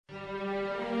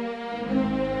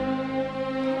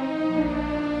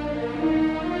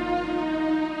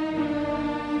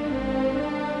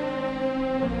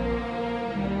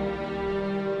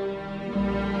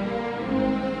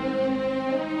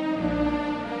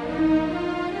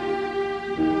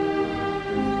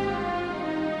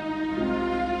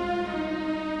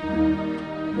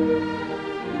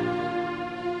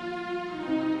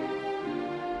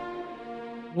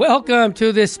Welcome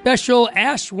to this special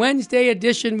Ash Wednesday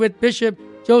edition with Bishop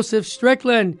Joseph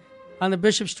Strickland on the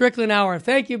Bishop Strickland Hour.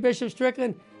 Thank you, Bishop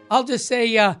Strickland. I'll just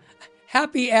say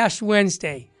happy Ash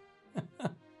Wednesday.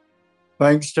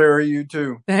 Thanks, Terry. You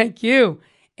too. Thank you.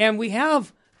 And we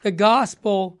have the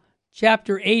Gospel,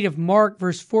 chapter 8 of Mark,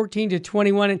 verse 14 to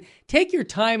 21. And take your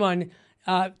time on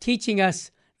teaching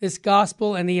us this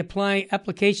Gospel and the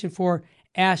application for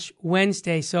Ash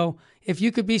Wednesday. So if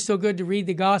you could be so good to read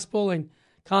the Gospel and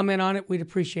comment on it, we'd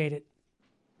appreciate it.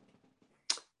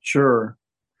 Sure.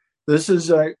 This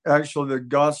is actually the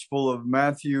Gospel of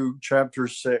Matthew, chapter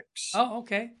 6. Oh,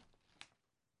 okay.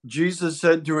 Jesus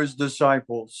said to his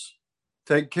disciples,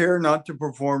 "Take care not to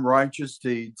perform righteous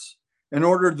deeds in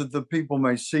order that the people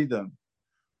may see them.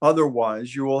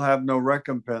 Otherwise, you will have no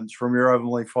recompense from your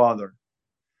heavenly Father.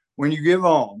 When you give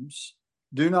alms,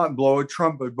 do not blow a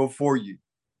trumpet before you,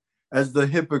 as the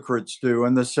hypocrites do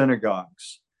in the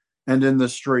synagogues and in the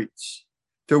streets,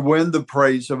 to win the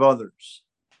praise of others.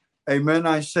 Amen,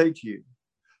 I say to you,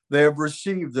 they have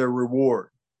received their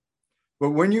reward. But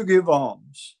when you give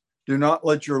alms, do not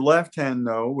let your left hand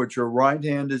know what your right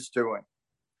hand is doing,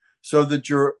 so that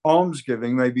your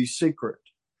almsgiving may be secret,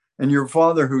 and your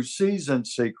Father who sees in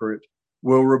secret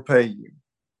will repay you.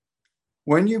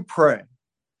 When you pray,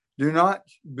 do not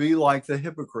be like the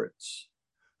hypocrites,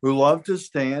 who love to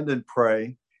stand and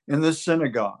pray in the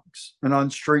synagogues and on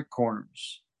street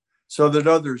corners, so that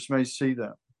others may see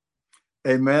them.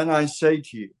 Amen, I say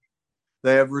to you,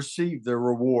 they have received their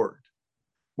reward.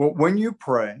 But when you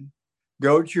pray,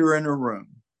 go to your inner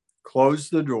room, close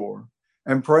the door,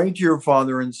 and pray to your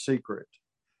Father in secret,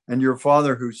 and your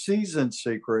Father who sees in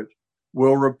secret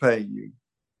will repay you.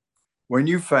 When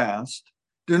you fast,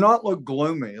 do not look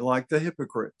gloomy like the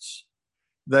hypocrites.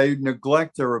 They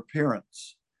neglect their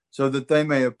appearance, so that they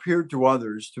may appear to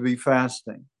others to be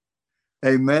fasting.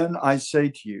 Amen, I say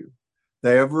to you,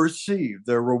 they have received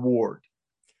their reward.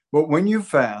 But when you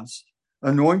fast,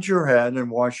 anoint your head and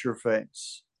wash your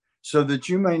face, so that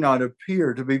you may not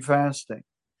appear to be fasting,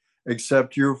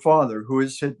 except your Father who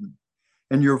is hidden.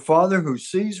 And your Father who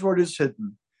sees what is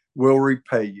hidden will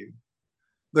repay you."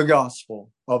 The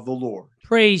Gospel of the Lord.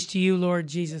 Praise to you, Lord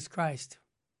Jesus Christ.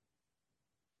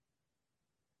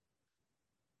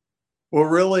 Well,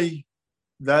 really,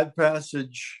 that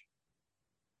passage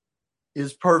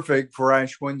is perfect for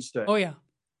Ash Wednesday. Oh, yeah.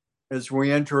 As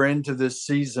we enter into this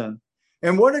season.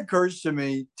 And what occurs to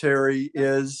me, Terry,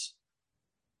 is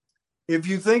if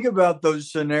you think about those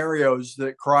scenarios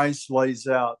that Christ lays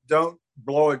out, don't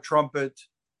blow a trumpet,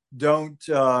 don't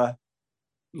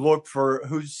look for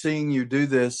who's seeing you do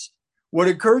this. What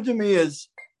occurred to me is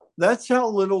that's how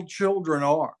little children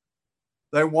are.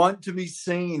 They want to be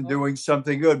seen doing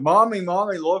something good. Mommy,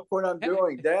 look what I'm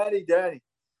doing. Daddy.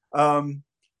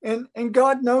 And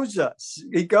God knows us.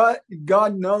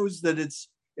 God knows that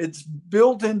it's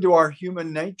built into our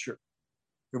human nature.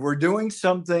 If we're doing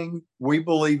something we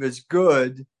believe is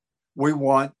good, we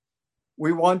want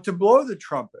to blow the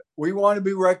trumpet. We want to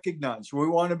be recognized. We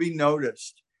want to be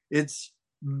noticed. It's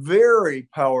very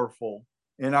powerful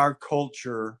in our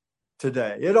culture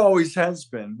today. It always has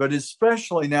been, but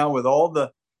especially now with all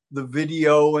the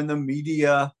video and the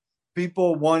media,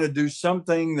 people want to do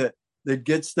something that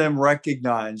gets them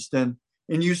recognized. And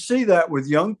you see that with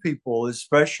young people,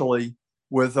 especially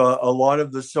with a lot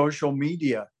of the social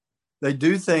media. They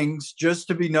do things just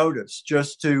to be noticed,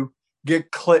 just to get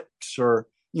clicks or,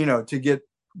 to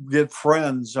get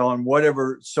friends on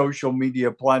whatever social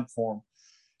media platform.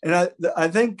 And I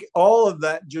think all of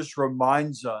that just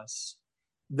reminds us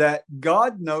that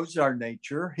God knows our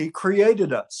nature. He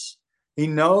created us. He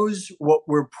knows what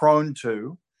we're prone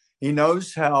to. He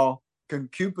knows how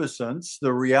concupiscence,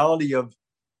 the reality of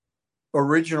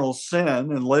original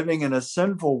sin and living in a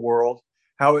sinful world,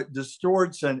 how it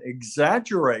distorts and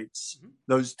exaggerates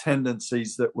those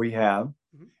tendencies that we have.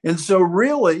 And so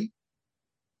really,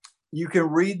 you can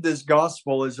read this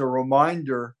gospel as a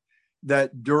reminder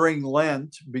that during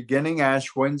Lent, beginning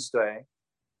Ash Wednesday,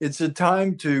 it's a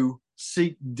time to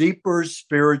seek deeper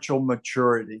spiritual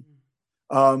maturity.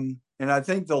 And I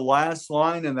think the last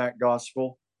line in that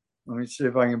gospel, let me see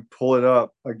if I can pull it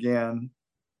up again.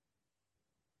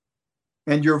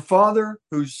 And your Father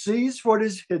who sees what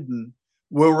is hidden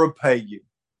will repay you.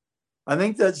 I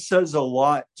think that says a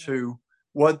lot to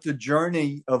what the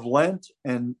journey of Lent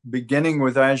and beginning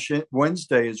with Ash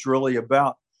Wednesday is really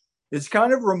about. It's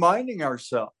kind of reminding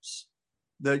ourselves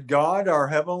that God, our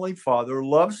Heavenly Father,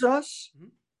 loves us,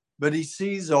 but He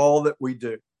sees all that we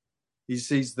do. He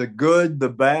sees the good, the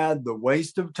bad, the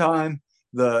waste of time,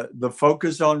 the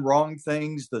focus on wrong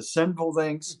things, the sinful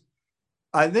things.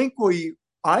 I think we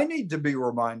I need to be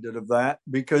reminded of that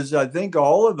because I think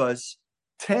all of us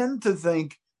tend to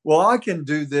think, well, I can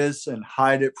do this and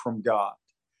hide it from God.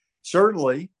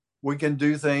 Certainly, we can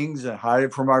do things and hide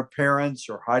it from our parents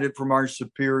or hide it from our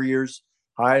superiors,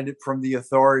 hide it from the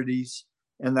authorities.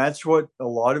 And that's what a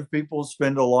lot of people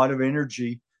spend a lot of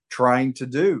energy trying to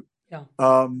do. Yeah.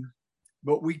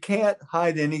 But we can't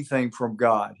hide anything from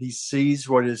God. He sees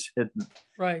what is hidden.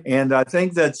 Right. And I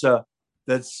think that's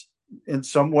in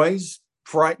some ways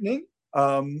frightening,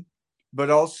 but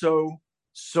also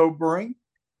sobering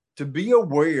to be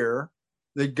aware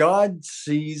that God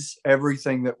sees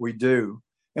everything that we do.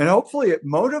 And hopefully it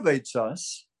motivates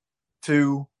us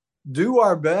to do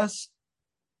our best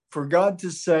for God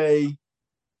to say,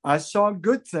 I saw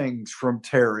good things from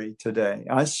Terry today.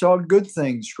 I saw good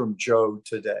things from Joe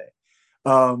today.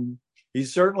 He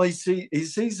certainly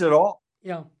sees it all.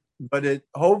 Yeah. But it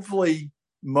hopefully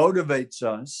motivates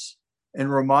us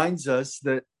and reminds us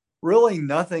that really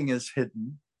nothing is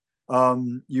hidden.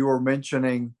 You were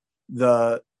mentioning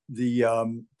the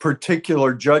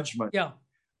particular judgment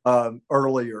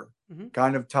earlier,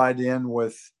 kind of tied in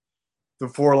with the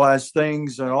 4 last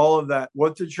things and all of that,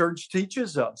 what the church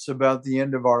teaches us about the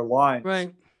end of our lives.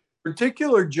 Right.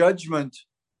 Particular judgment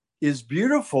is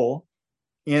beautiful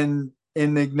in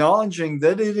acknowledging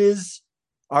that it is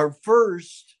our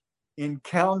first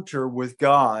encounter with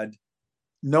God,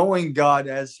 knowing God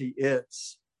as he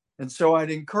is. And so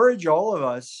I'd encourage all of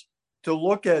us to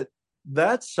look at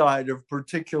that side of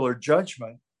particular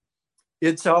judgment.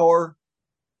 It's our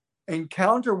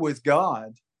encounter with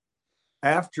God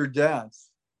after death,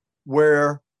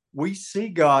 where we see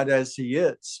God as he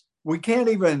is. We can't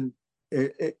even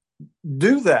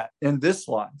do that in this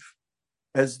life.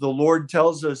 As the Lord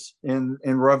tells us in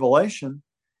Revelation,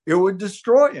 it would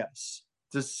destroy us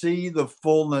to see the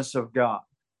fullness of God.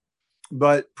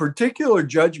 But particular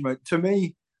judgment, to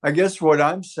me, I guess what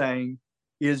I'm saying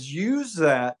is use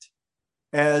that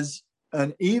as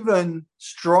an even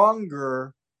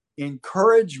stronger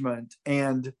encouragement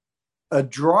and a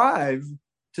drive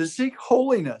to seek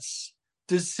holiness,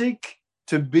 to seek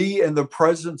to be in the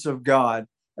presence of God.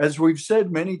 As we've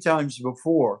said many times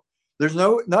before, there's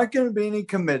not going to be any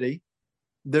committee.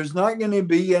 There's not going to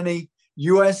be any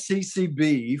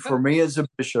USCCB for me as a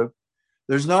bishop.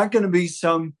 There's not going to be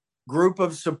some group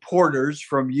of supporters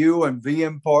from you and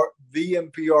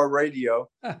VMPR radio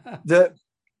that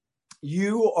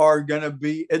you are going to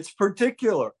be. It's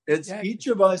particular. It's each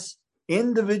of us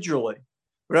individually.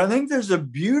 But I think there's a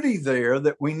beauty there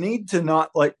that we need to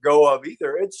not let go of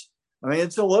either. It's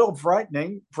a little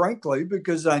frightening, frankly,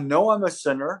 because I know I'm a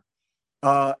sinner.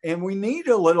 And we need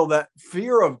a little that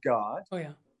fear of God. Oh,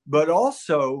 yeah. But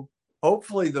also,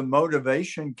 hopefully, the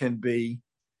motivation can be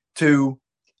to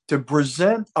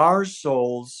present our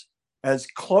souls as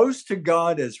close to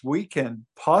God as we can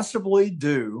possibly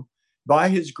do by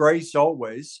his grace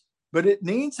always. But it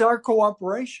needs our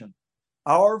cooperation.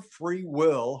 Our free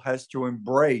will has to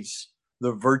embrace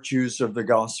the virtues of the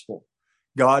gospel.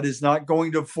 God is not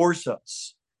going to force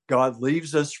us. God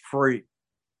leaves us free.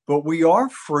 But we are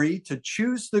free to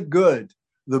choose the good,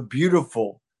 the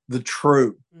beautiful, the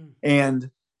true.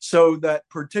 And so that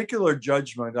particular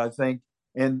judgment, I think,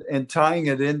 and tying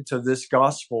it into this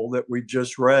gospel that we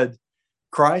just read,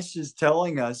 Christ is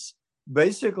telling us,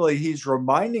 basically, he's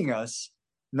reminding us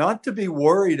not to be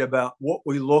worried about what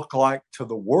we look like to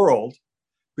the world,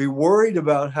 be worried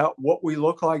about what we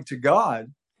look like to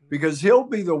God, because he'll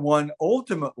be the one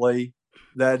ultimately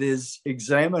that is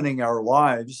examining our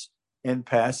lives and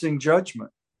passing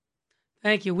judgment.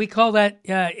 Thank you. We call that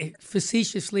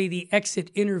facetiously the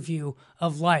exit interview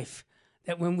of life,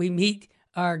 that when we meet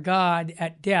our God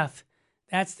at death,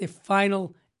 that's the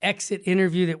final exit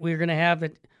interview that we're going to have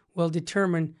that will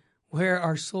determine where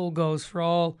our soul goes for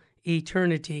all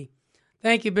eternity.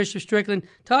 Thank you, Bishop Strickland.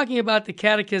 Talking about the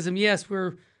catechism, yes,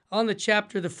 we're on the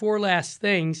chapter, the 4 last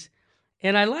things.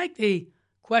 And I like the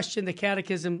question the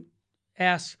catechism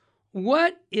asks,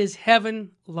 what is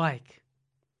heaven like?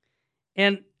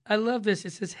 And I love this.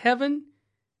 It says, heaven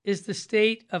is the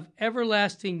state of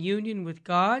everlasting union with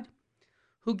God,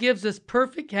 who gives us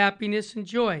perfect happiness and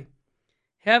joy.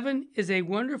 Heaven is a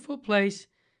wonderful place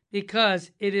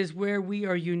because it is where we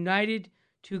are united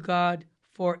to God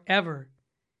forever.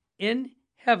 In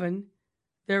heaven,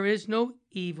 there is no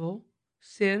evil,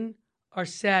 sin, or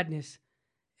sadness.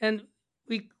 And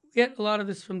we get a lot of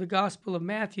this from the Gospel of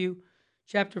Matthew,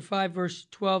 chapter 5, verse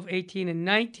 12, 18, and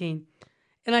 19.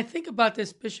 And I think about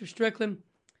this, Bishop Strickland,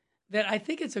 that I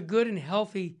think it's a good and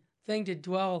healthy thing to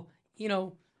dwell,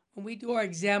 when we do our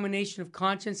examination of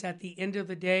conscience at the end of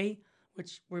the day,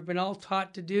 which we've been all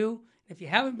taught to do. If you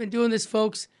haven't been doing this,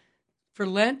 folks, for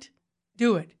Lent,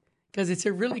 do it, because it's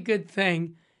a really good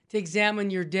thing to examine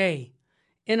your day.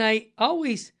 And I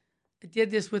always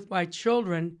did this with my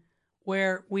children,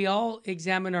 where we all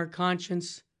examine our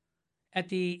conscience at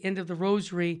the end of the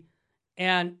rosary,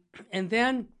 and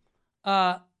then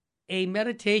a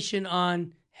meditation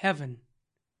on heaven.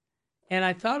 And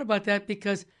I thought about that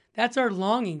because that's our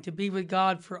longing, to be with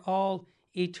God for all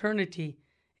eternity.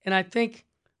 And I think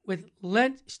with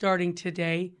Lent starting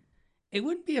today, it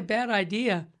wouldn't be a bad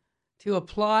idea to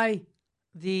apply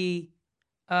the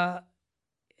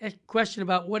question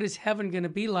about what is heaven going to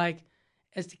be like,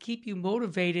 as to keep you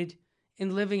motivated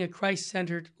in living a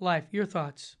Christ-centered life. Your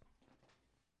thoughts?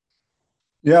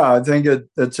 Yeah, I think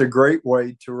that's a great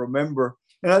way to remember.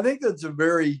 And I think that's a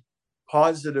very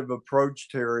positive approach,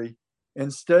 Terry.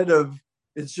 Instead of,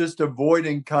 it's just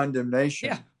avoiding condemnation.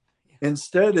 Yeah.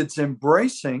 Instead, it's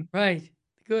embracing, Right.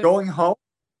 Good. going home,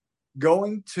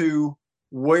 going to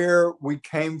where we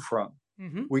came from.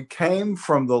 Mm-hmm. We came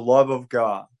from the love of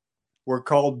God. We're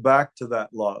called back to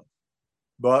that love,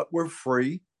 but we're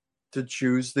free to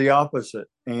choose the opposite.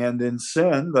 And in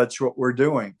sin, that's what we're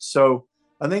doing. So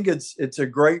I think it's a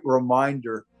great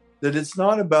reminder that it's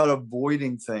not about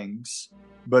avoiding things,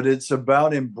 but it's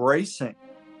about embracing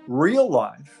real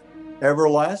life,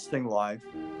 everlasting life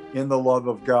in the love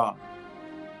of God.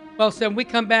 Well, so when we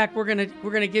come back, we're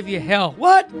gonna give you hell.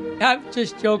 What? I'm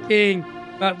just joking,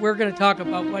 but we're gonna talk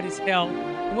about what is hell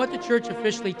and what the church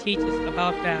officially teaches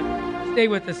about that. Stay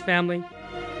with us, family.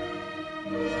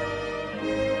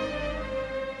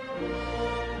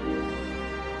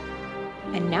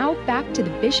 And now back to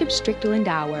the Bishop Strickland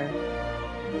Hour.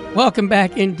 Welcome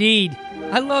back indeed.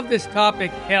 I love this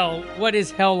topic, hell. What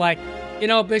is hell like? You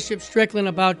know, Bishop Strickland,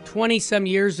 about 20-some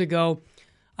years ago,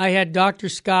 I had Dr.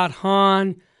 Scott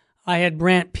Hahn, I had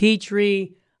Brant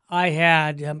Petrie, I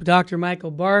had Dr.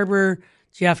 Michael Barber,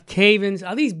 Jeff Cavins,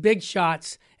 all these big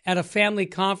shots at a family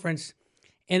conference.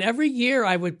 And every year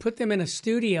I would put them in a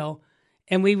studio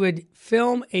and we would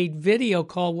film a video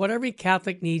called What Every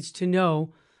Catholic Needs to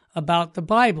Know about the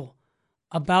Bible,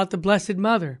 about the Blessed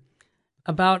Mother,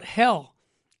 about hell.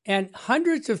 And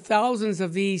hundreds of thousands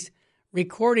of these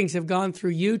recordings have gone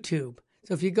through YouTube.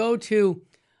 So if you go to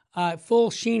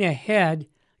Full Sheen Ahead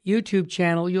YouTube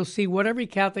channel, you'll see What Every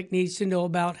Catholic Needs to Know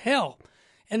about hell.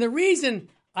 And the reason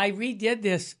I redid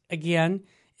this again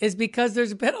is because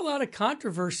there's been a lot of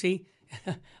controversy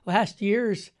last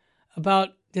years about,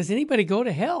 does anybody go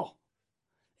to hell?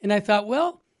 And I thought,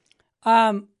 well,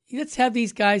 let's have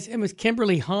these guys. It was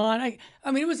Kimberly Hahn.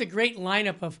 I mean, it was a great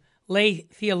lineup of lay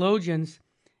theologians.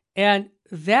 And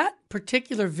that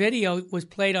particular video was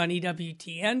played on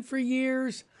EWTN for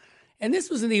years. And this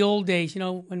was in the old days, you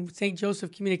know, when St.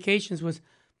 Joseph Communications was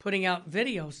putting out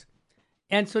videos.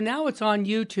 And so now it's on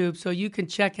YouTube, so you can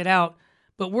check it out.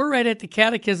 But we're right at the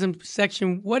catechism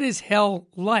section. What is hell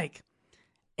like?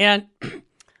 And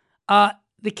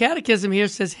the catechism here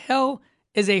says hell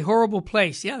is a horrible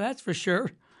place. Yeah, that's for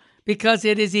sure. Because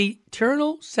it is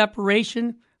eternal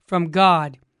separation from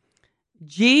God.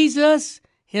 Jesus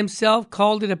himself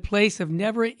called it a place of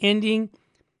never-ending,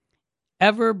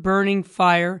 ever-burning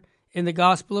fire in the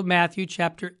Gospel of Matthew,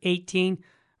 chapter 18,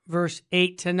 verse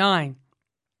 8 to 9.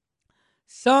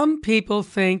 Some people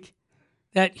think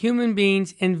that human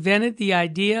beings invented the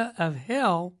idea of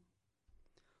hell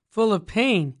full of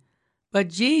pain, but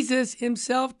Jesus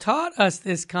himself taught us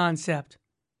this concept,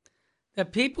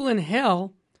 that people in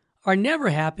hell are never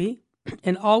happy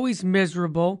and always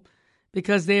miserable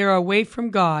because they are away from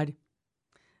God.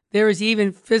 There is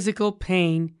even physical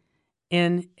pain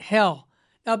in hell.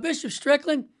 Now, Bishop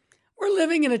Strickland, we're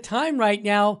living in a time right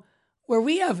now where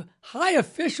we have high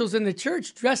officials in the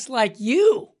church dressed like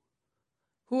you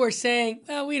who are saying,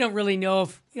 well, we don't really know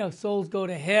if, souls go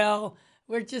to hell.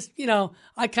 We're just,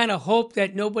 I kind of hope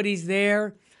that nobody's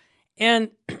there.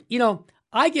 And,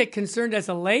 I get concerned as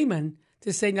a layman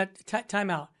to say, no, time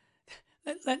out.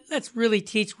 Let's really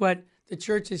teach what the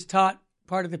church has taught,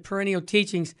 part of the perennial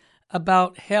teachings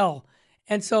about hell.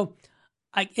 And so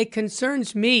it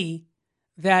concerns me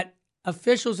that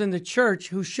officials in the church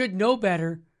who should know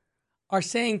better are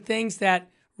saying things that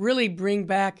really bring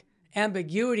back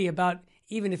ambiguity about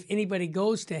even if anybody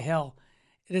goes to hell.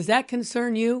 Does that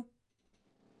concern you?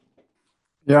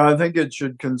 Yeah, I think it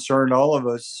should concern all of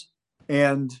us.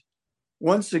 And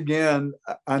once again,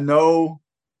 I know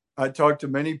I talked to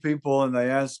many people and they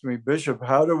asked me, Bishop,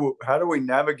 how do we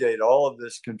navigate all of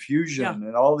this confusion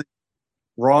and all these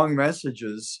wrong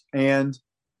messages? And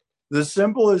the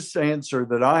simplest answer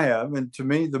that I have, and to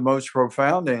me the most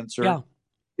profound answer,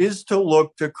 is to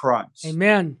look to Christ.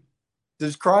 Amen.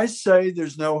 Does Christ say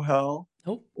there's no hell?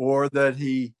 Nope. Or that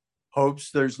he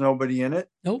hopes there's nobody in it.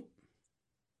 Nope.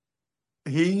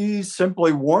 He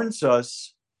simply warns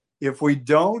us, if we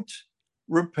don't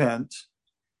repent,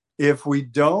 if we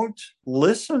don't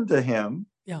listen to him,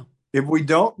 Yeah. if we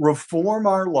don't reform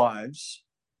our lives,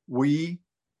 we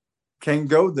can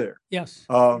go there. Yes.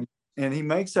 And he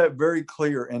makes that very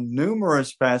clear in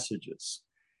numerous passages.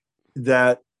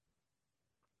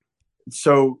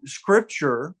 So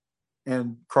Scripture,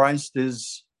 and Christ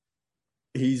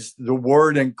he's the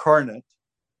Word incarnate,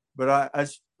 but I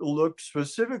look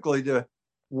specifically to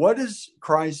what does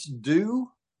Christ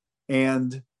do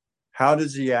and how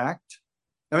does he act?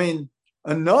 I mean,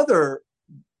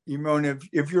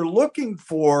 if you're looking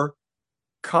for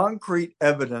concrete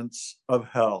evidence of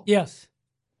hell, yes,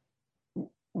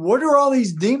 what are all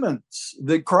these demons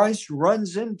that Christ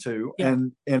runs into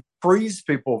and frees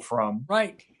people from?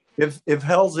 Right. If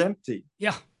hell's empty,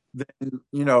 then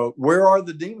where are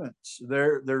the demons?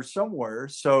 They're somewhere.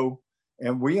 So,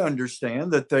 and we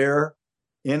understand that they're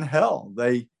in hell.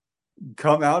 They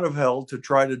come out of hell to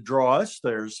try to draw us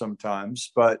there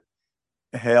sometimes, but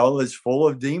hell is full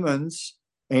of demons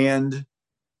and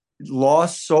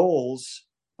lost souls,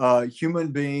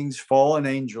 human beings, fallen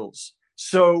angels.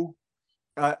 So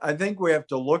I think we have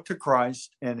to look to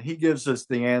Christ, and he gives us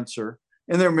the answer.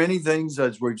 And there are many things,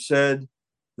 as we've said,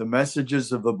 the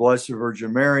messages of the Blessed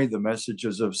Virgin Mary, the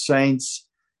messages of saints,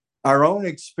 our own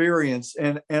experience.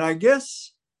 And I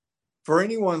guess for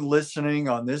anyone listening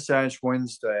on this Ash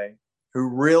Wednesday who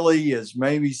really is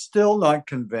maybe still not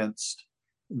convinced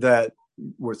that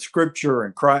with Scripture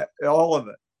and Christ, all of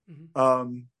it,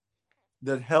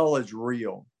 that hell is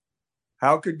real.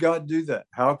 How could God do that?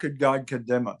 How could God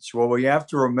condemn us? Well, we have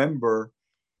to remember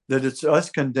that it's us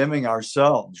condemning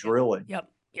ourselves, really. Yep.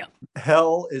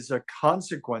 Hell is a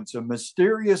consequence, a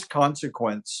mysterious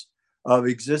consequence of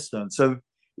existence.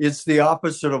 It's the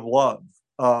opposite of love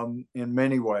in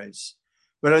many ways.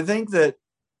 But I think that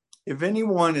if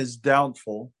anyone is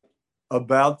doubtful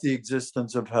about the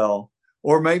existence of hell,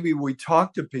 or maybe we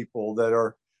talk to people that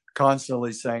are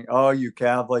constantly saying, oh, you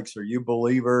Catholics or you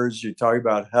believers, you talk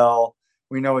about hell.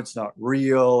 We know it's not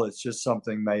real. It's just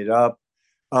something made up.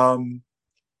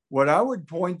 What I would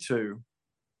point to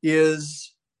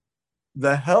is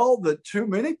the hell that too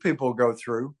many people go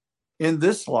through in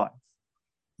this life.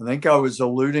 I think I was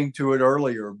alluding to it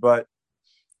earlier, but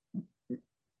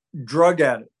drug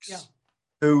addicts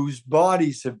whose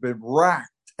bodies have been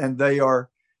racked and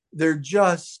they're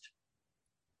just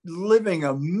living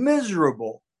a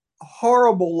miserable,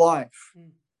 horrible life,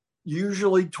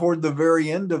 usually toward the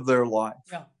very end of their life.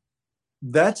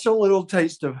 That's a little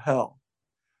taste of hell.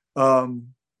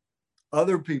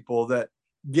 Other people that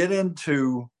get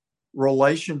into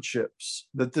relationships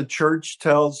that the church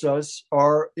tells us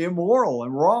are immoral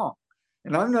and wrong.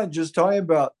 And I'm not just talking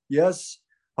about,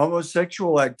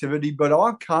 homosexual activity, but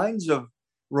all kinds of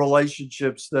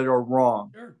relationships that are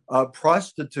wrong. Sure.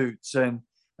 Prostitutes. And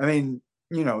I mean,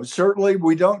 certainly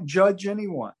we don't judge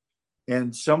anyone.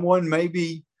 And someone may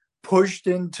be pushed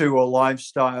into a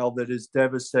lifestyle that is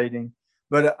devastating.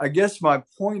 But I guess my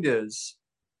point is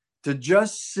to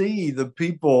just see the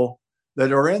people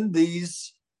that are in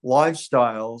these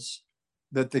lifestyles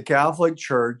that the Catholic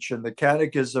Church and the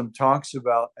Catechism talks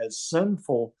about as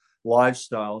sinful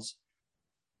lifestyles.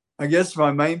 I guess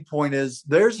my main point is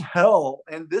there's hell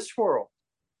in this world.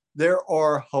 There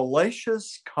are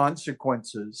hellacious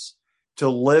consequences to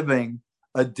living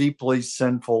a deeply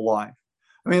sinful life.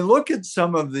 I mean, look at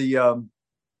some of the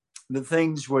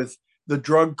things with the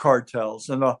drug cartels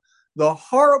and the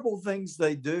horrible things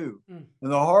they do, and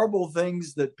the horrible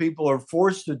things that people are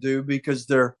forced to do because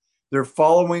they're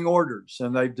following orders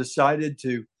and they've decided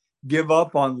to give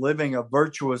up on living a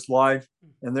virtuous life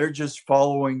and they're just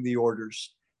following the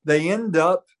orders. They end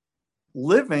up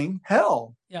living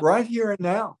hell right here and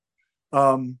now.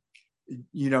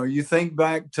 You think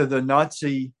back to the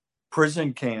Nazi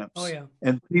prison camps,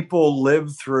 and people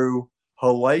live through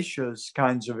hellacious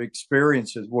kinds of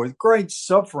experiences with great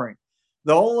suffering.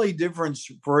 The only difference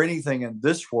for anything in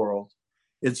this world,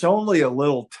 it's only a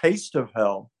little taste of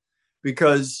hell,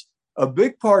 because a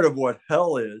big part of what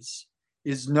hell is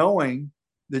knowing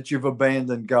that you've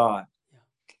abandoned God.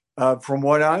 From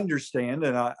what I understand,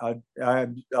 and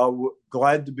I'm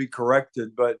glad to be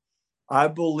corrected, but I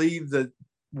believe that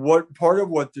part of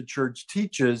what the church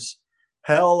teaches,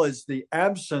 hell is the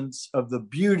absence of the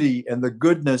beauty and the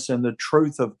goodness and the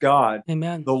truth of God.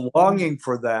 Amen. The longing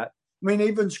for that. I mean,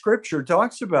 even Scripture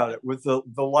talks about it with the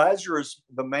Lazarus,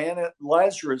 the man at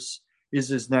Lazarus is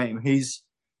his name. He's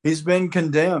been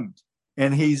condemned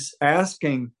and he's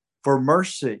asking for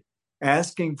mercy,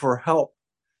 asking for help.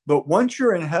 But once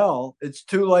you're in hell, it's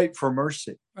too late for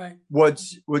mercy. Right.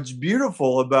 What's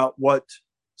beautiful about what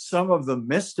some of the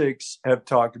mystics have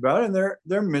talked about, and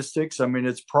they're mystics. I mean,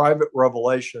 it's private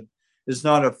revelation. It's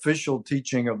not official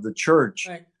teaching of the church.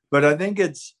 Right. But I think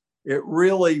it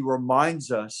really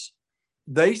reminds us.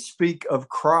 They speak of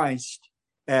Christ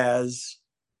as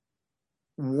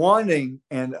wanting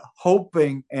and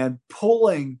hoping and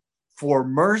pulling for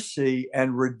mercy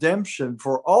and redemption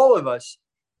for all of us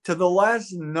to the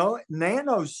last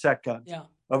nanosecond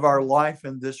of our life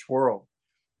in this world.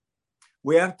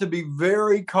 We have to be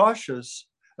very cautious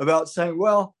about saying,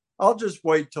 well, I'll just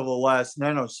wait till the last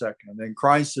nanosecond and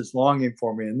Christ is longing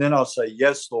for me. And then I'll say,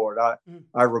 yes, Lord,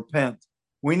 I repent.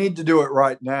 We need to do it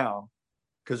right now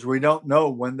because we don't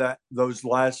know when those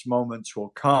last moments will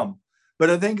come. But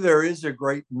I think there is a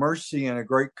great mercy and a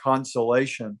great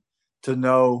consolation to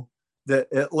know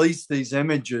that at least these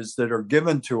images that are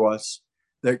given to us,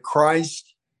 that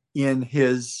Christ in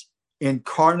his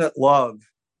incarnate love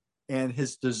and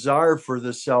his desire for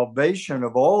the salvation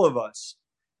of all of us,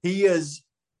 he is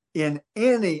in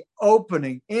any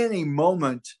opening, any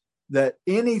moment, that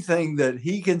anything that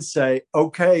he can say,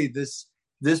 okay, this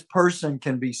person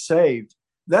can be saved.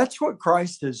 That's what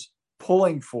Christ is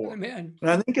pulling for. Amen. And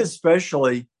I think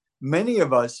especially many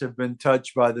of us have been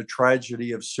touched by the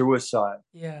tragedy of suicide.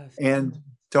 Yes. And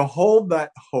to hold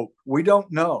that hope, we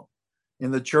don't know.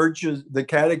 In the churches, the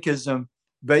catechism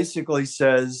basically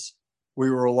says we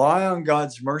rely on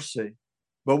God's mercy,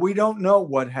 but we don't know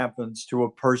what happens to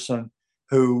a person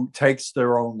who takes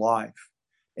their own life.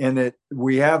 And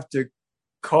we have to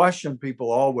caution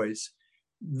people always.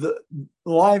 The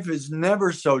life is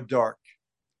never so dark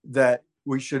that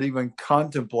we should even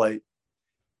contemplate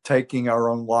taking our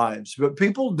own lives. But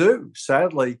people do,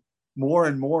 sadly, more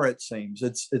and more, it seems.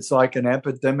 It's like an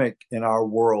epidemic in our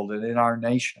world and in our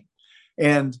nation.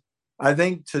 And I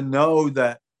think to know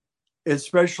that,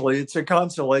 especially, it's a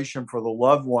consolation for the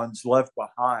loved ones left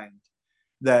behind,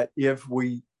 that if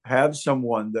we have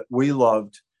someone that we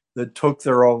loved that took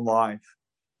their own life,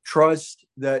 trust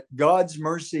that God's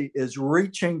mercy is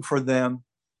reaching for them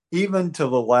even to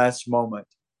the last moment.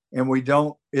 And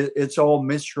it's all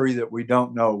mystery that we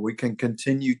don't know. We can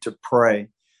continue to pray.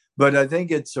 But I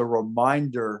think it's a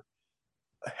reminder,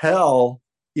 hell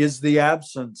is the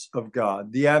absence of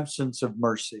God, the absence of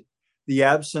mercy, the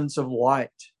absence of light.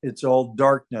 It's all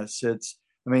darkness.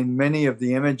 Many of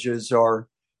the images are,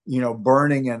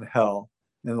 burning in hell,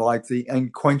 and like the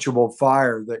unquenchable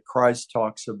fire that Christ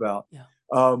talks about. Yeah.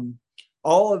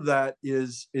 All of that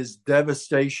is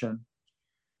devastation.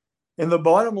 And the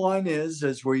bottom line is,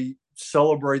 as we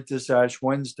celebrate this Ash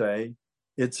Wednesday,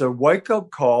 it's a wake-up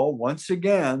call. Once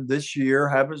again, this year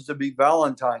happens to be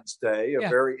Valentine's Day, a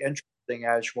very interesting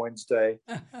Ash Wednesday.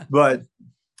 But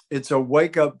it's a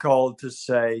wake-up call to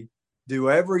say, do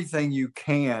everything you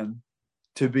can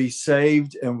to be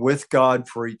saved and with God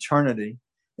for eternity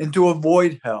and to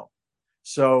avoid hell.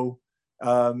 So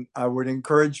I would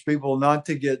encourage people not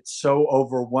to get so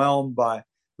overwhelmed by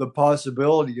the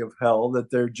possibility of hell that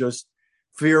they're just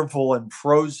fearful and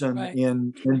frozen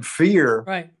in fear.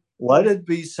 Right. Let it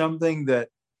be something that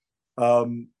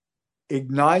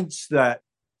ignites that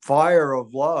fire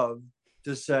of love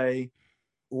to say,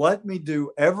 let me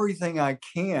do everything I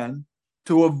can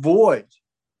to avoid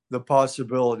the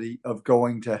possibility of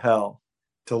going to hell,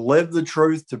 to live the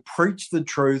truth, to preach the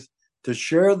truth, to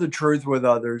share the truth with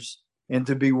others, and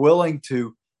to be willing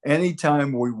to,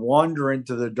 anytime we wander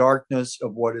into the darkness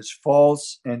of what is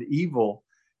false and evil,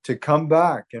 to come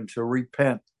back and to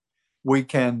repent. We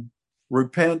can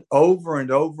repent over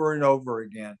and over and over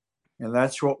again, and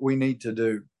that's what we need to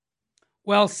do.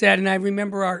 Well said. And I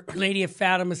remember Our Lady of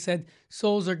Fatima said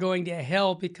souls are going to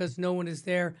hell because no one is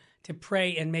there to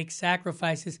pray and make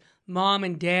sacrifices. Mom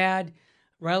and dad,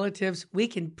 relatives, we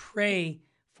can pray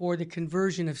for the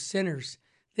conversion of sinners.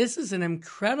 This is an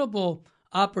incredible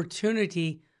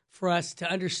opportunity for us to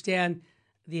understand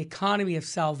the economy of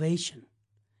salvation.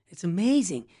 It's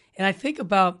amazing. And I think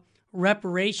about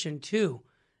reparation too.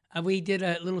 We did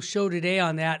a little show today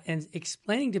on that and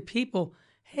explaining to people,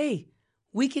 hey,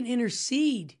 we can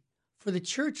intercede for the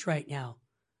church right now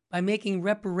by making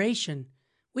reparation.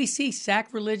 We see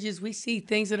sacrileges, we see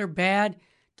things that are bad.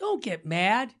 Don't get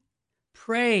mad.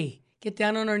 Pray. Get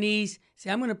down on our knees. Say,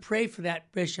 I'm going to pray for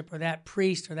that bishop or that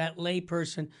priest or that lay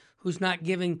person who's not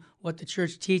giving what the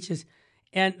church teaches.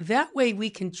 And that way we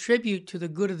contribute to the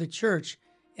good of the church.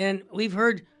 And we've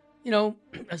heard,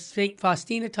 St.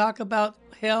 Faustina talk about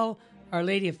hell. Our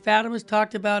Lady of Fatima's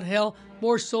talked about hell.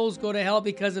 More souls go to hell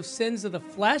because of sins of the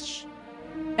flesh.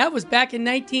 That was back in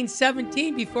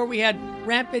 1917 before we had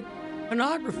rampant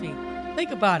pornography.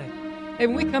 Think about it.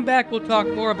 And when we come back, we'll talk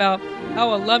more about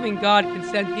how a loving God can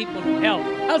send people to hell.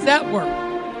 How's that work?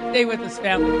 Stay with us,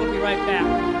 family. We'll be right back.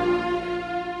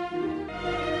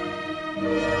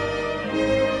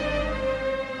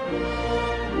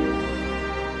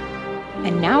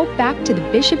 And now back to the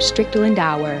Bishop Strickland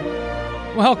Hour.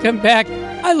 Welcome back.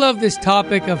 I love this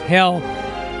topic of hell.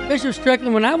 Bishop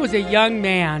Strickland, when I was a young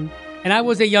man, and I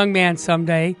was a young man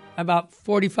someday, about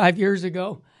 45 years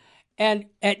ago, and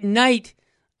at night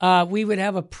we would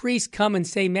have a priest come and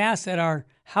say Mass at our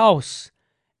house,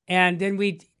 and then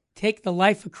we'd take the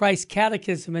Life of Christ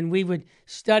Catechism and we would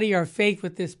study our faith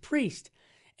with this priest.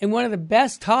 And one of the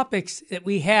best topics that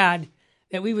we had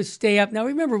that we would stay up. Now,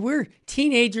 remember, we're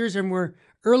teenagers and we're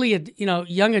early,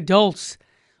 young adults.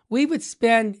 We would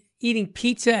spend eating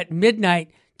pizza at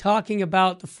midnight talking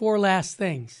about the 4 last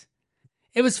things.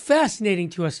 It was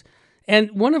fascinating to us.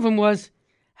 And one of them was,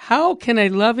 how can a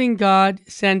loving God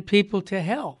send people to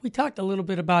hell? We talked a little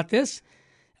bit about this.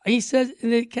 He says in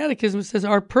the Catechism, it says,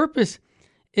 our purpose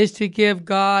is to give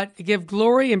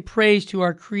glory and praise to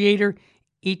our Creator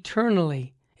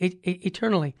eternally.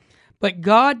 But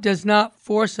God does not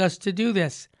force us to do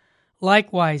this.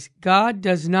 Likewise, God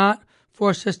does not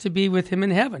force us to be with Him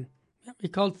in heaven.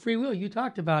 It's called free will. You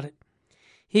talked about it.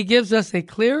 He gives us a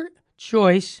clear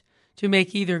choice to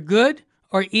make either good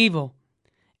or evil,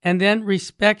 and then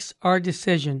respects our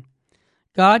decision.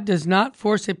 God does not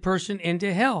force a person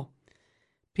into hell.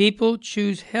 People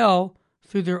choose hell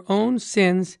through their own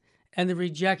sins and the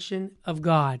rejection of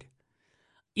God.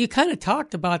 You kind of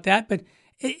talked about that, but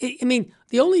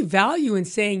the only value in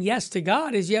saying yes to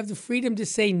God is you have the freedom to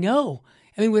say no.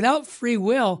 Without free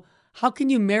will, how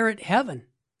can you merit heaven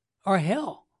or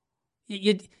hell?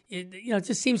 It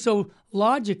just seems so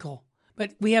logical.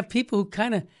 But we have people who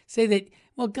kind of say that,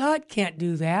 well, God can't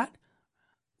do that.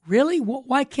 Really?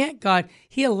 Why can't God?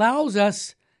 He allows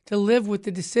us to live with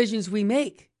the decisions we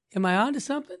make. Am I onto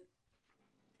something?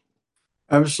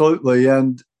 Absolutely.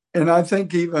 And I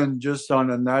think even just on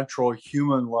a natural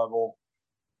human level,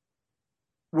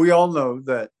 we all know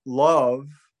that love,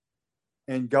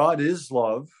 and God is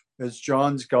love, as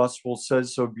John's gospel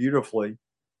says so beautifully.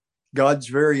 God's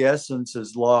very essence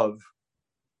is love.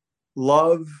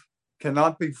 Love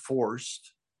cannot be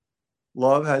forced.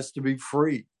 Love has to be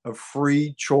free, a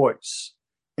free choice.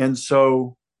 And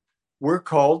so we're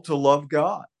called to love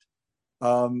God.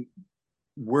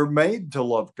 We're made to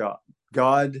love God.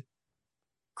 God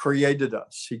created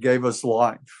us. He gave us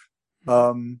life.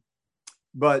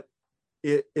 But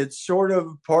it's sort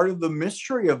of part of the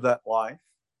mystery of that life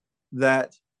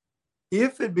that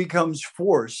if it becomes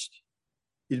forced,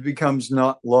 it becomes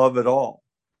not love at all.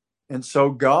 And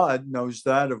so God knows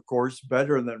that, of course,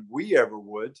 better than we ever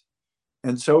would.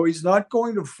 And so He's not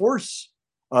going to force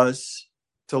us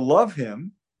to love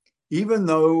Him, even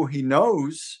though He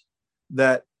knows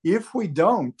that if we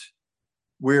don't,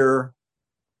 we're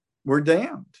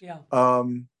damned. Yeah.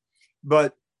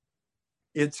 But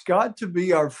it's got to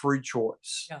be our free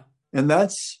choice. Yeah. And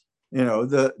that's,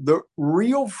 the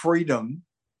real freedom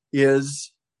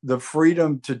is the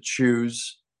freedom to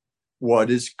choose what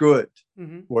is good,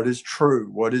 what is true,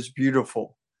 what is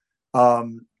beautiful.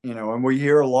 And we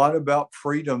hear a lot about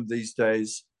freedom these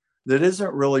days that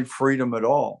isn't really freedom at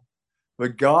all.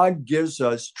 But God gives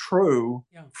us true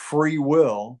free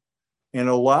will and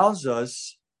allows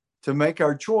us to make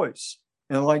our choice.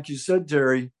 And like you said,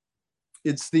 Terry,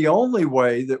 it's the only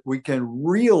way that we can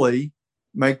really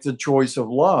make the choice of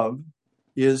love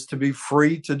is to be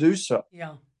free to do so.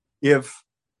 Yeah.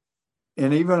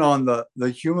 And even on the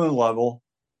human level,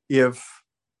 if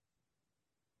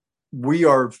we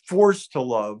are forced to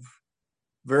love,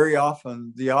 very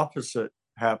often the opposite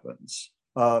happens.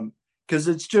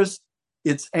 Because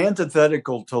it's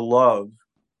antithetical to love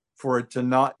for it to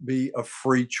not be a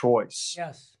free choice.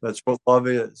 Yes. That's what love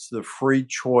is, the free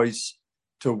choice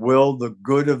to will the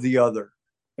good of the other.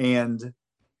 And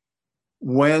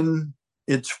when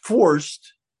it's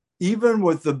forced, even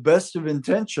with the best of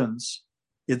intentions,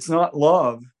 it's not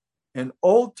love. And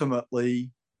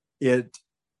ultimately, it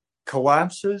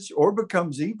collapses or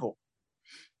becomes evil.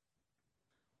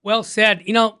 Well said.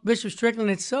 Bishop Strickland,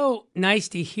 it's so nice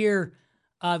to hear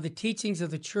the teachings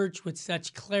of the church with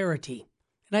such clarity.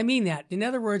 And I mean that. In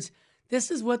other words,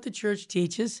 this is what the church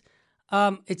teaches.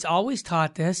 It's always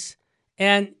taught this,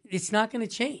 and it's not going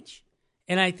to change.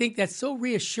 And I think that's so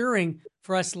reassuring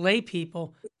for us lay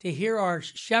people to hear our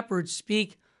shepherds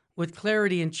speak with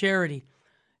clarity and charity.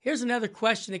 Here's another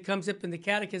question that comes up in the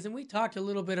Catechism. We talked a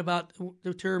little bit about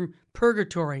the term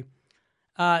purgatory.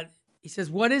 He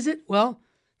says, what is it? Well,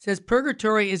 it says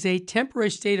purgatory is a temporary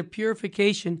state of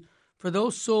purification for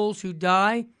those souls who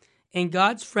die in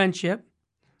God's friendship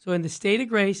so in the state of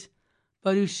grace,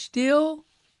 but who still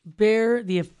bear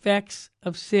the effects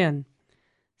of sin.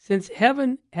 Since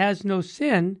heaven has no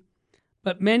sin,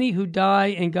 but many who die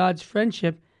in God's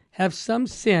friendship have some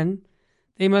sin,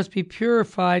 they must be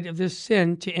purified of this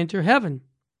sin to enter heaven.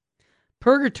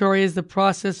 Purgatory is the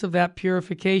process of that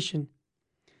purification.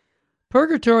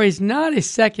 Purgatory is not a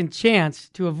second chance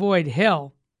to avoid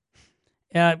hell.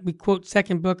 We quote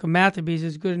second book of Maccabees,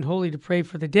 "It's good and holy to pray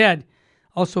for the dead."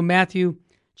 Also Matthew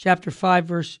chapter 5,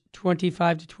 verse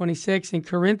 25 to 26, and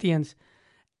Corinthians.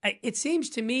 It seems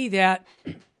to me that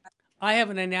I have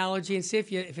an analogy, and see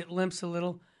if it limps a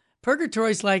little.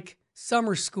 Purgatory is like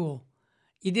summer school.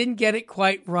 You didn't get it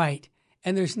quite right,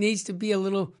 and there needs to be a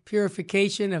little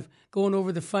purification of going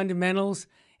over the fundamentals.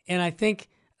 And I think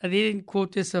they didn't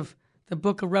quote this of the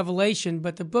book of Revelation,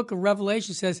 but the book of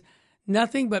Revelation says,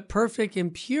 nothing but perfect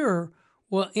and pure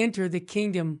will enter the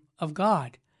kingdom of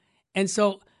God. And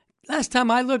so last time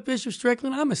I looked, Bishop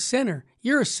Strickland, I'm a sinner.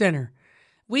 You're a sinner.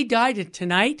 We died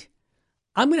tonight.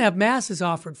 I'm going to have masses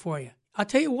offered for you. I'll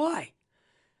tell you why.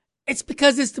 It's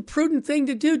because it's the prudent thing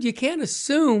to do. You can't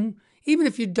assume, even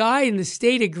if you die in the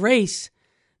state of grace,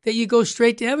 that you go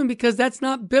straight to heaven, because that's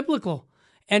not biblical.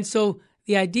 And so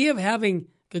the idea of having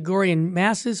Gregorian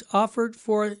masses offered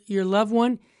for your loved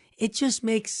one, it just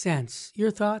makes sense.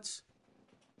 Your thoughts?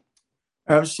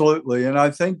 Absolutely. And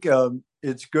I think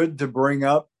it's good to bring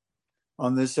up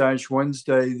on this Ash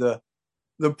Wednesday the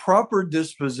proper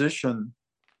disposition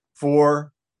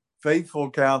for faithful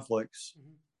Catholics,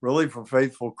 really for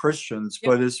faithful Christians,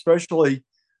 Yep. but especially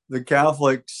the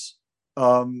Catholics.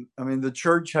 The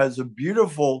church has a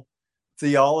beautiful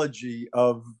theology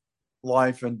of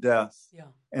life and death. Yeah.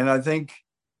 And I think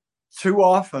too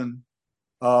often,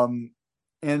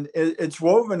 and it's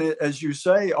woven, as you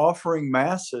say, offering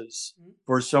masses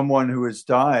for someone who has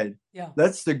died. Yeah.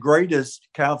 That's the greatest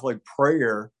Catholic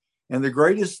prayer and the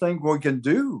greatest thing we can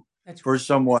do for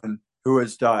someone who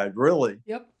has died, really.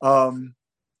 Yep.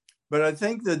 But I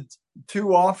think that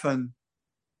too often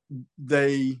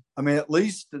at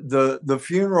least the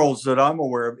funerals that I'm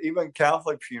aware of, even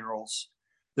Catholic funerals,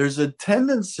 there's a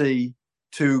tendency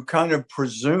to kind of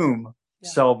presume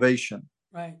salvation.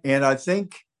 Right. And I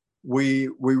think we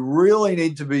really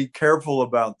need to be careful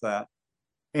about that.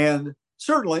 And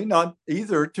certainly not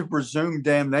either to presume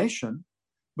damnation,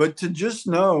 but to just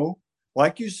know,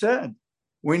 like you said,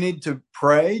 we need to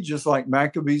pray, just like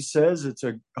Maccabees says, it's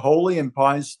a holy and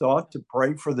pious thought to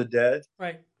pray for the dead.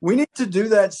 Right. We need to do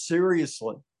that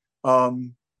seriously.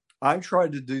 I try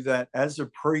to do that as a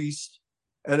priest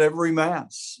at every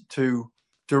Mass, to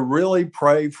really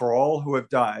pray for all who have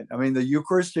died. I mean, the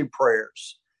Eucharistic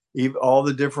prayers, all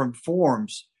the different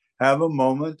forms, have a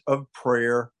moment of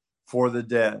prayer for the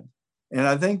dead. And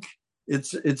I think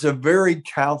it's a very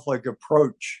Catholic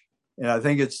approach. And I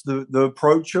think it's the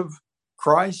approach of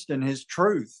Christ and his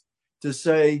truth to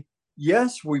say,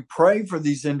 yes, we pray for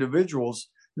these individuals.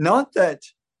 Not that,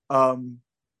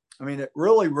 it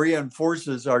really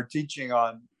reinforces our teaching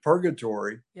on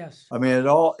purgatory. Yes. I mean, it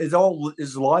all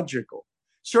is logical.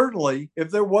 Certainly, if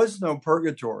there was no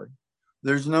purgatory,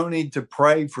 there's no need to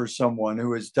pray for someone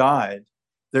who has died.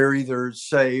 They're either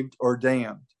saved or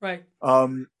damned. Right.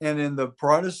 And in the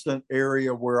Protestant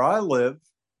area where I live,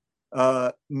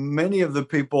 many of the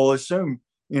people assume,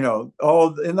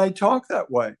 and they talk that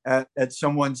way at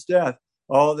someone's death.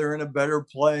 Oh, they're in a better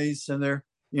place, and they're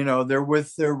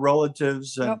with their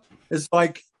relatives, and it's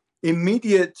like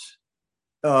immediately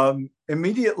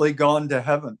gone to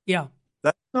heaven. Yeah.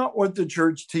 That's not what the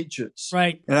church teaches.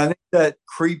 Right. And I think that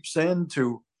creeps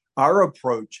into our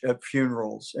approach at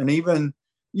funerals. And even,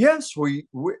 yes,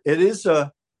 it is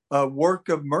a work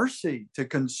of mercy to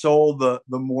console the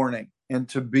mourning and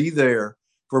to be there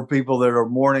for people that are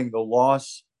mourning the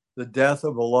loss, the death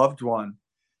of a loved one.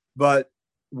 But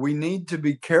we need to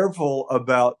be careful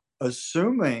about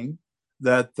assuming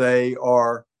that they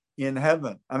are in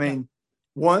heaven. I mean,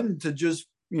 one, to just,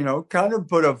 kind of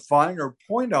put a finer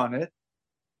point on it,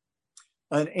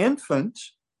 an infant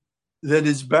that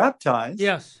is baptized,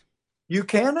 yes, you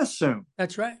can assume.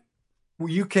 That's right.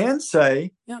 You can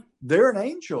say, they're an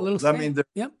angel. I mean,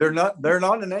 they're not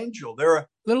an angel. They're a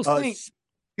little saint,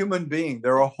 human being.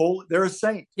 They're a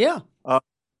saint. Yeah.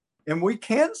 And we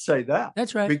can say that.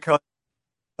 That's right. Because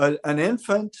an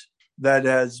infant that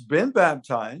has been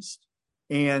baptized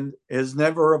and is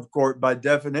never, of course, by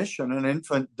definition, an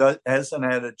infant hasn't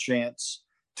had a chance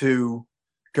to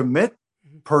commit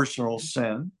personal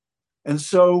sin. And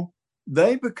so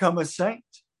they become a saint.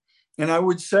 And I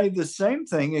would say the same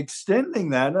thing, extending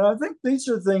that. And I think these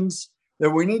are things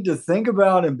that we need to think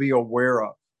about and be aware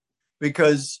of,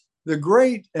 because the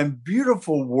great and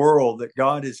beautiful world that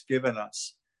God has given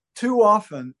us, too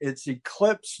often it's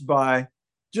eclipsed by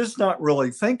just not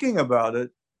really thinking about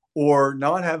it or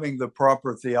not having the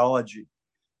proper theology.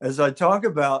 As I talk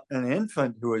about an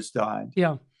infant who has died,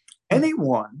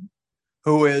 anyone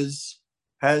who has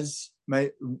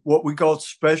what we call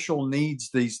special needs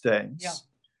these days,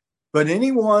 but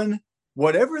anyone,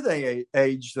 whatever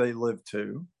age they live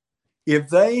to, if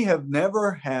they have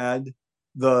never had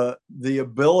the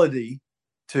ability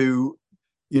to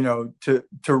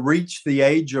reach the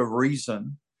age of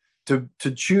reason, to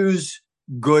choose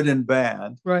good and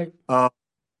bad, right,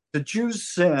 to choose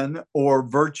sin or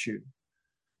virtue,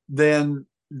 then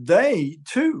they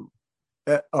too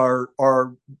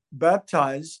are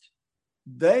baptized.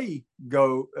 They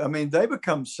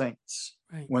become saints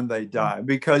when they die,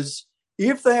 because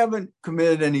if they haven't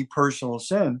committed any personal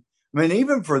sin,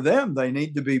 even for them, they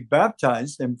need to be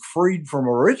baptized and freed from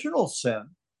original sin.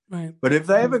 Right. But if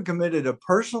they haven't committed a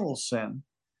personal sin,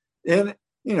 and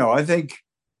I think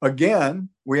again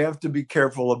we have to be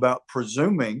careful about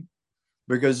presuming,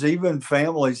 because even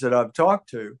families that I've talked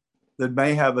to that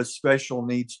may have a special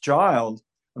needs child,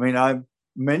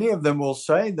 many of them will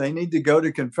say they need to go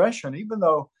to confession, even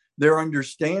though their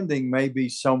understanding may be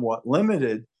somewhat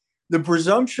limited. The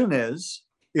presumption is,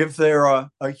 if they're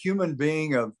a human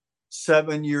being of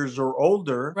 7 years or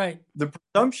older, the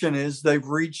presumption is they've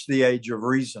reached the age of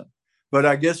reason. But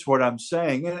I guess what I'm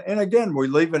saying, and again, we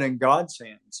leave it in God's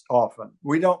hands often.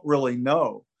 We don't really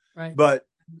know. Right. But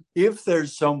if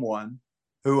there's someone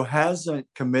who hasn't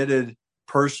committed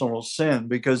personal sin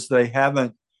because they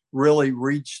haven't really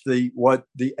reached what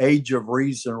the age of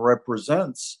reason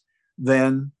represents,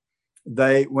 then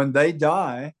when they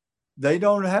die, they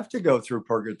don't have to go through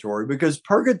purgatory, because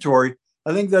purgatory,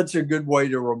 I think that's a good way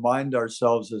to remind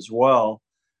ourselves as well.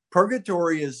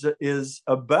 Purgatory is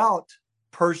about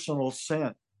personal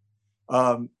sin.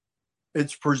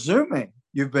 It's presuming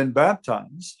you've been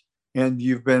baptized and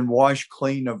you've been washed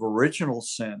clean of original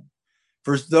sin.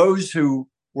 For those who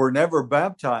were never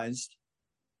baptized,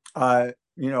 I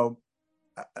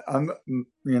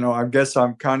guess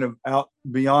I'm kind of out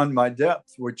beyond my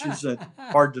depth, which isn't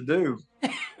hard to do.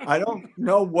 I don't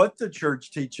know what the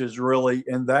church teaches really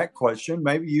in that question.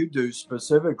 Maybe you do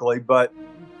specifically, but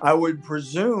I would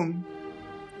presume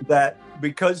that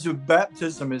because of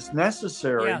baptism is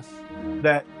necessary,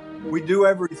 that we do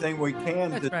everything we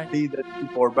can to see that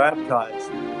people are baptized.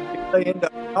 If they end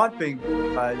up not being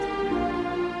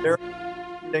baptized, they're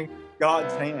in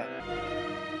God's hand.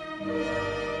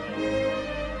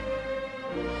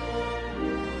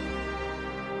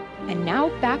 And now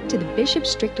back to the Bishop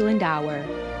Strickland Hour.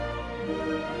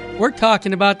 We're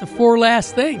talking about the 4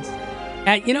 last things.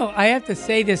 And, I have to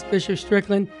say this, Bishop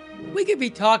Strickland, we could be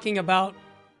talking about,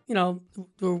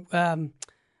 the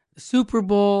Super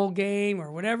Bowl game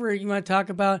or whatever you want to talk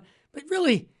about, but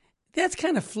really, that's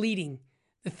kind of fleeting.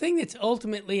 The thing that's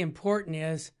ultimately important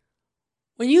is,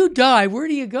 when you die, where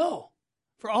do you go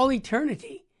for all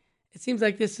eternity? It seems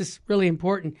like this is really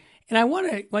important. And I want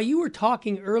to, while you were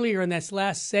talking earlier in this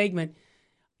last segment,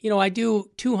 I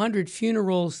do 200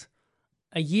 funerals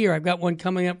a year. I've got one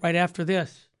coming up right after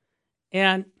this.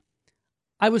 And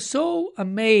I was so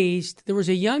amazed. There was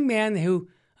a young man who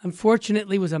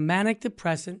unfortunately was a manic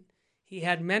depressant. He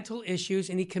had mental issues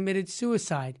and he committed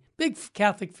suicide. Big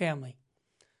Catholic family.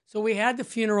 So we had the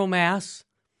funeral mass.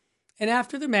 And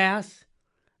after the mass,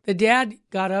 the dad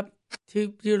got up to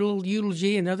do a little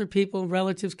eulogy, and other people and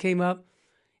relatives came up.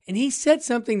 And he said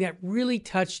something that really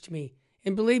touched me.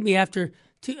 And believe me, after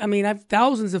I've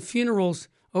thousands of funerals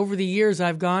over the years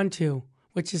I've gone to,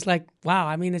 which is like,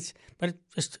 wow. It's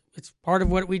part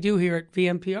of what we do here at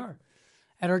VMPR,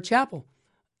 at our chapel.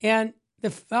 And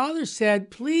the father said,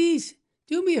 please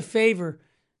do me a favor.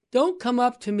 Don't come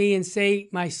up to me and say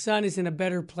my son is in a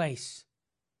better place.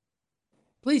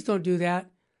 Please don't do that.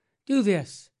 Do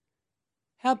this.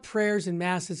 Have prayers and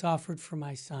masses offered for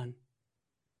my son.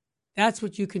 That's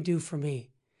what you can do for me.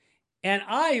 And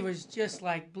I was just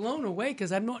like blown away,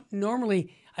 because I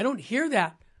don't hear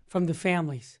that from the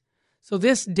families. So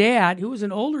this dad, who was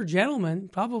an older gentleman,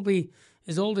 probably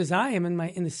as old as I am in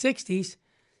the 60s,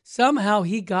 somehow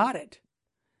he got it,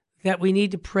 that we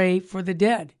need to pray for the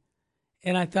dead.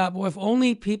 And I thought, boy, if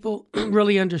only people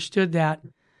really understood that.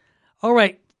 All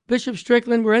right, Bishop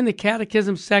Strickland, we're in the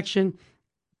catechism section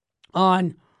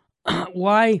on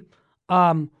why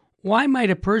might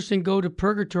a person go to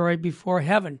purgatory before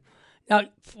heaven? Now,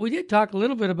 we did talk a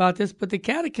little bit about this, but the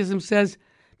catechism says,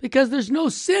 because there's no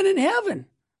sin in heaven.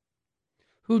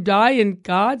 Who die in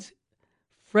God's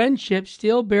friendship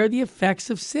still bear the effects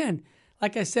of sin.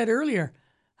 Like I said earlier,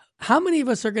 how many of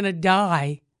us are going to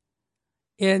die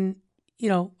in,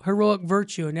 heroic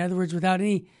virtue. In other words, without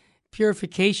any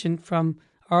purification from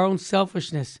our own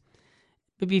selfishness.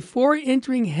 But before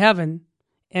entering heaven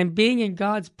and being in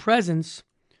God's presence,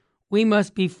 we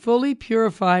must be fully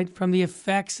purified from the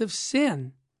effects of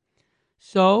sin.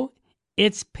 So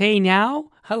it's pay now.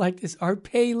 I like this, or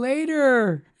pay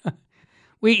later.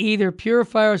 We either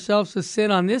purify ourselves of sin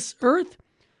on this earth,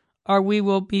 or we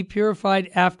will be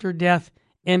purified after death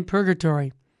in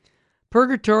purgatory.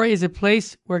 Purgatory is a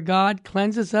place where God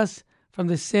cleanses us from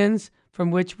the sins from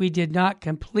which we did not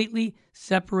completely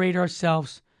separate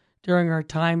ourselves during our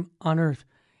time on earth.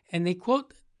 And they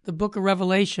quote the book of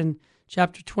Revelation,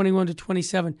 chapter 21 to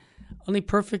 27, only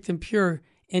perfect and pure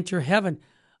enter heaven.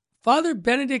 Father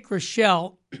Benedict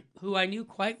Rochelle, who I knew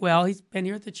quite well, he's been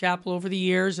here at the chapel over the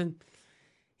years, and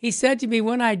he said to me,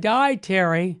 when I die,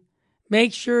 Terry,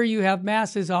 make sure you have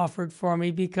masses offered for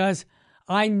me because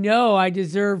I know I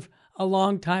deserve a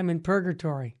long time in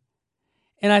purgatory.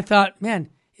 And I thought, man,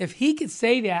 if he could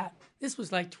say that, this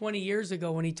was like 20 years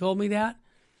ago when he told me that,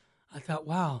 I thought,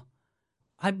 wow,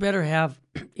 I better have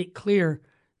it clear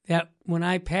that when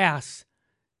I pass,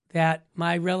 that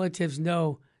my relatives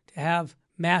know to have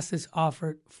masses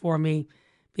offered for me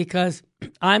because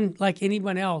I'm like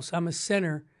anyone else. I'm a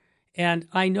sinner, and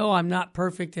I know I'm not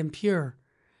perfect and pure.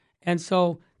 And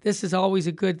so this is always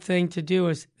a good thing to do,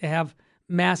 is to have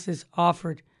masses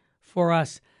offered for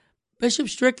us. Bishop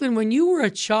Strickland, when you were a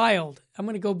child, I'm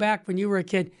going to go back when you were a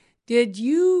kid, did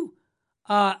you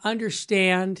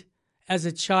understand as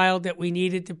a child that we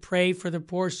needed to pray for the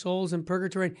poor souls in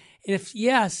purgatory? And if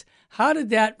yes, how did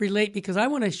that relate? Because I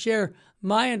want to share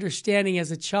my understanding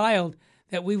as a child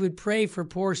that we would pray for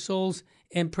poor souls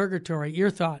in purgatory. Your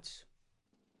thoughts?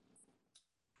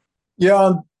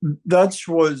 Yeah, that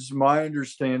was my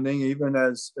understanding even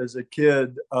as a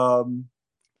kid.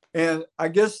 And I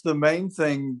guess the main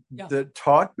thing that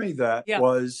taught me that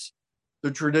was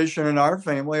the tradition in our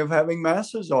family of having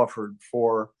masses offered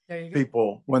for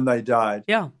people when they died.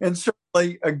 Yeah. And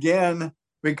certainly, again,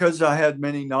 because I had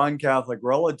many non-Catholic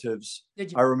relatives,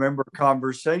 I remember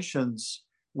conversations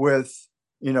with,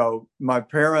 my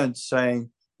parents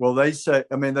saying, well, they say,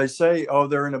 oh,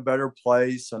 they're in a better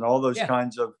place and all those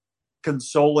kinds of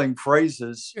consoling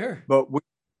phrases. Sure. But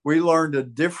we learned a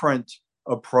different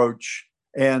approach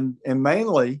and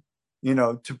mainly,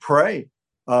 to pray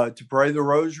the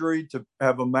rosary, to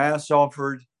have a mass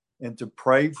offered, and to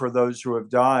pray for those who have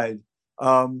died.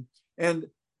 And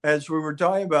as we were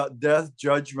talking about death,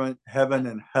 judgment, heaven,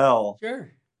 and hell,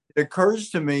 sure, it occurs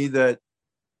to me that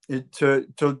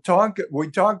we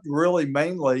talked really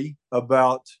mainly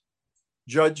about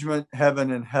judgment,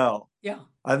 heaven, and hell. Yeah.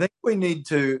 I think we need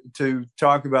to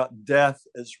talk about death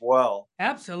as well.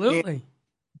 Absolutely. And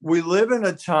we live in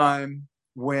a time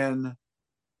when,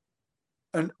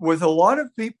 and with a lot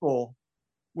of people,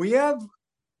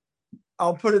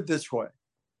 I'll put it this way,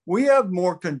 we have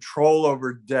more control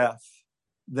over death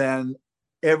than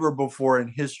ever before in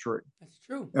history. That's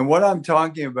true. And what I'm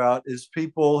talking about is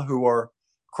people who are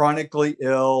chronically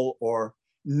ill or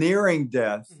nearing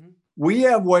death. Mm-hmm. We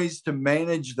have ways to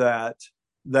manage that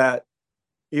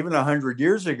even 100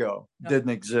 years ago didn't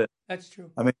exist. That's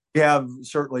true. I mean, we have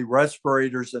certainly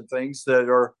respirators and things that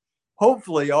are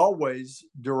hopefully always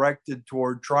directed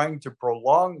toward trying to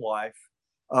prolong life.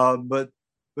 But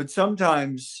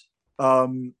sometimes,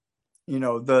 the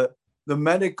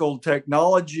medical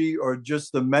technology or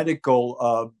just the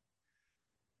medical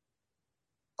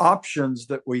options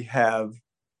that we have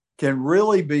can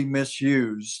really be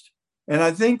misused. And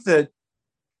I think that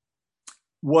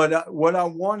what I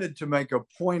wanted to make a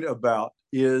point about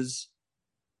is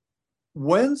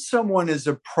when someone is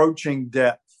approaching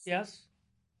death, yes,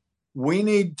 we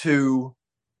need to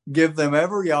give them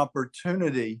every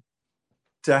opportunity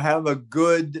to have a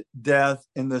good death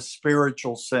in the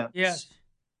spiritual sense. Yes.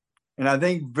 And I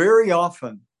think very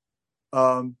often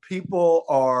people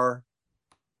are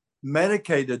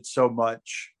medicated so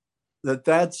much that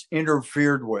that's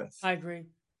interfered with. I agree.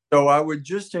 So I would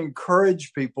just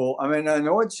encourage people. I mean, I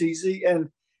know it's easy, and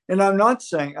I'm not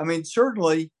saying,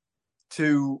 certainly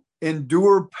to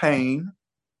endure pain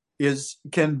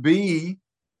can be,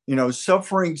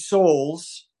 suffering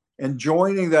souls and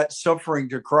joining that suffering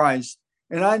to Christ.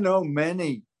 And I know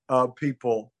many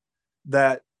people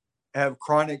that have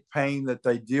chronic pain that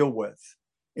they deal with,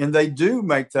 and they do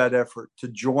make that effort to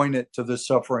join it to the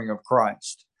suffering of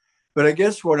Christ. But I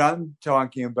guess what I'm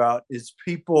talking about is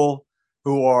people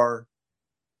who are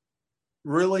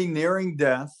really nearing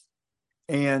death.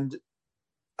 And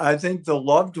I think the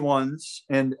loved ones,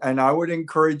 and I would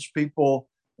encourage people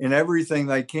in everything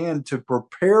they can to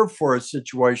prepare for a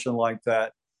situation like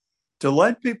that, to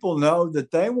let people know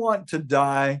that they want to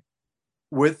die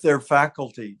with their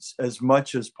faculties as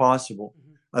much as possible.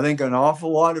 I think an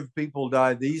awful lot of people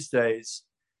die these days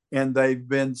and they've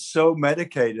been so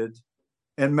medicated.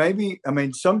 And maybe, I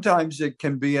mean, sometimes it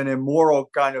can be an immoral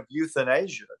kind of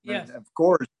euthanasia. Yes. And of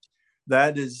course,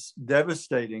 that is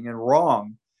devastating and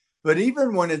wrong. But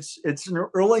even when it's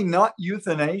really not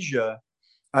euthanasia,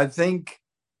 I think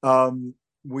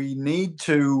we need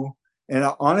to, and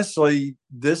honestly,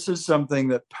 this is something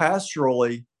that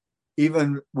pastorally,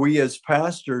 even we as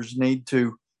pastors need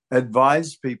to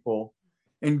advise people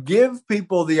and give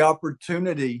people the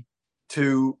opportunity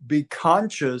to be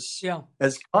conscious,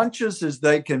 as conscious as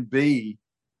they can be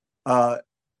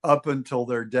up until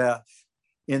their death,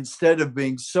 instead of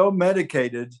being so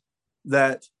medicated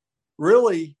that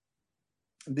really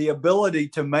the ability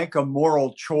to make a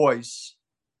moral choice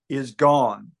is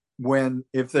gone. When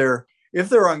if they're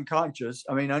unconscious,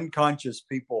 I mean, unconscious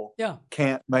people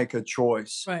can't make a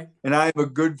choice. Right. And I have a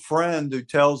good friend who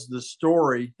tells the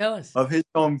story of his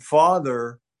own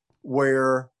father,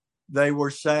 where they were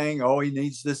saying, oh, he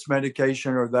needs this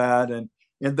medication or that. And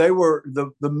they were,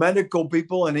 the medical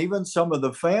people and even some of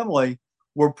the family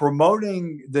were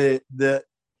promoting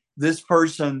this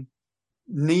person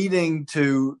needing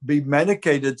to be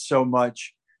medicated so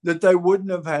much that they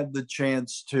wouldn't have had the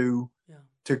chance to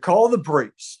call the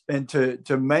priest and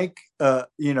to make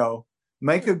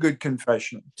make a good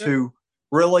confession, to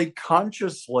really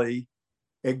consciously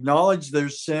acknowledge their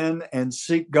sin and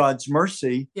seek God's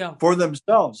mercy for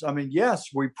themselves. I mean, yes,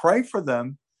 we pray for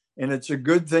them and it's a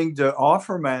good thing to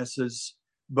offer masses,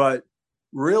 but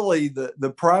really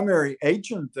the primary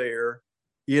agent there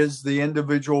is the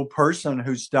individual person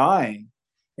who's dying.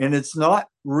 And it's not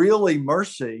really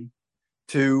mercy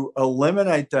to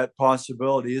eliminate that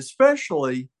possibility,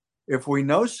 especially if we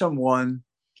know someone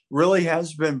really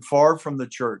has been far from the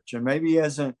church and maybe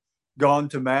hasn't gone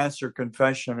to mass or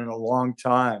confession in a long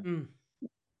time.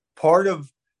 Part of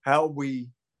how we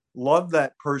love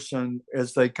that person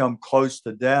as they come close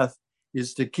to death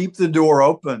is to keep the door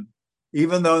open,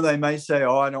 even though they may say,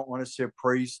 oh, I don't want to see a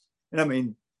priest. And I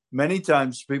mean, many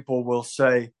times people will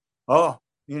say, oh,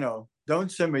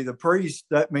 don't send me the priest.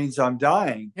 That means I'm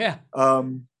dying. Yeah.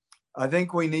 I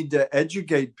think we need to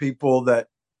educate people that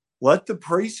let the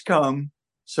priest come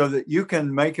so that you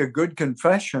can make a good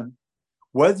confession,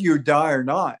 whether you die or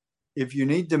not. If you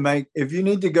need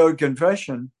to go to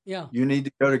confession, you need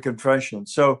to go to confession.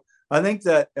 So I think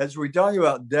that as we talk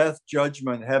about death,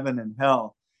 judgment, heaven, and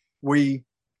hell, we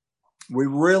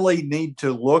really need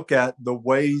to look at the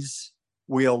ways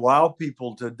we allow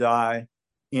people to die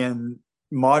in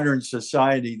modern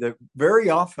society. That very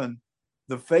often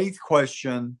the faith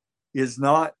question is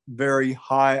not very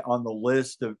high on the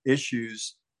list of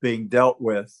issues being dealt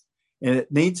with, and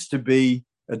it needs to be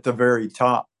at the very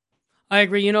top. I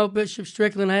agree. Bishop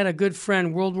Strickland, I had a good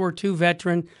friend, World War II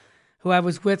veteran, who I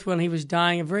was with when he was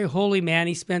dying, a very holy man.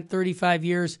 He spent 35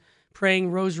 years praying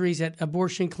rosaries at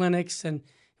abortion clinics, and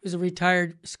he was a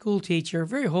retired school teacher, a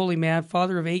very holy man,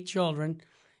 father of 8 children.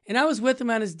 And I was with him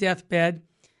on his deathbed,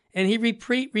 and he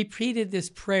repeated this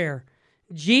prayer: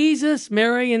 Jesus,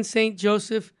 Mary, and St.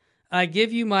 Joseph, I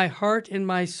give you my heart and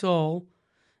my soul.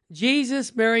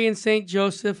 Jesus, Mary, and St.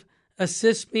 Joseph,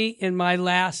 assist me in my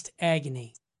last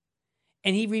agony.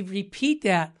 And he would repeat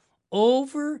that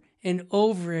over and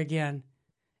over again.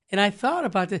 And I thought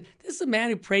about this. This is a man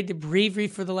who prayed to breviary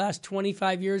for the last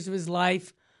 25 years of his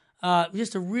life.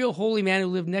 Just a real holy man who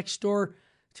lived next door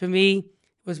to me.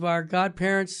 Was our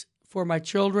godparents for my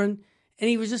children. And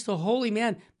he was just a holy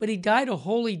man. But he died a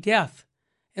holy death.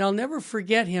 And I'll never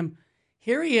forget him.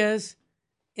 Here he is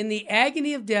in the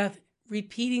agony of death,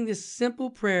 repeating this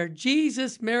simple prayer: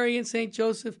 Jesus, Mary, and St.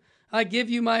 Joseph, I give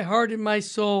you my heart and my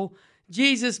soul.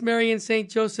 Jesus, Mary, and St.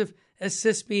 Joseph,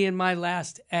 assist me in my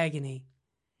last agony.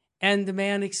 And the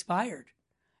man expired.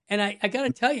 And I got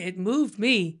to tell you, it moved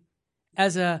me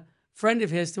as a friend of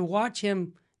his to watch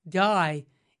him die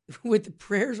with the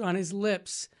prayers on his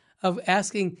lips of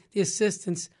asking the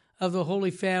assistance of the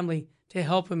Holy Family to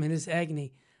help him in his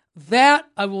agony. That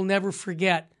I will never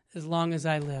forget as long as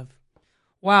I live.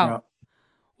 Wow. Yeah.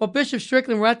 Well, Bishop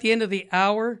Strickland, we're at the end of the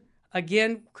hour.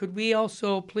 Again, could we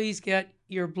also please get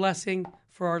your blessing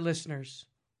for our listeners?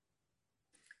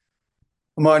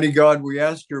 Almighty God, we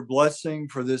ask your blessing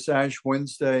for this Ash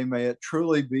Wednesday. May it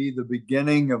truly be the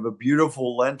beginning of a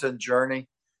beautiful Lenten journey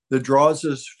that draws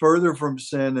us further from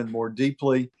sin and more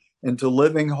deeply into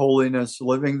living holiness,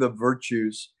 living the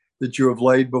virtues that you have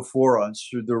laid before us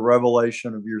through the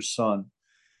revelation of your Son.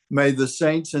 May the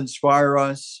saints inspire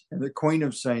us, and the Queen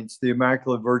of Saints, the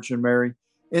Immaculate Virgin Mary,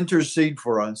 intercede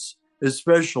for us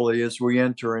especially as we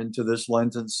enter into this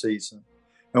Lenten season.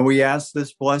 And we ask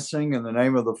this blessing in the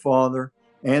name of the Father,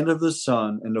 and of the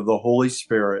Son, and of the Holy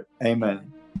Spirit.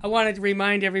 Amen. I wanted to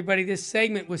remind everybody this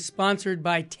segment was sponsored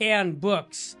by Tan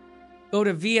Books. Go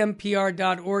to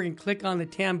vmpr.org and click on the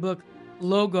Tan Book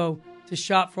logo to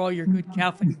shop for all your good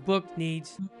Catholic book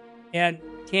needs. And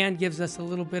Tan gives us a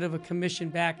little bit of a commission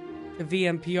back to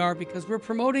VMPR because we're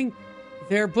promoting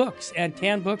their books, and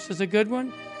Tan Books is a good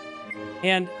one.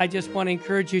 And I just want to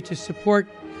encourage you to support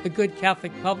the good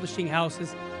Catholic publishing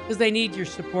houses because they need your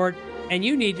support, and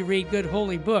you need to read good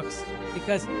holy books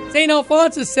because St.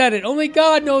 Alphonsus said it. Only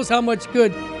God knows how much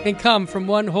good can come from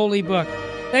one holy book.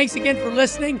 Thanks again for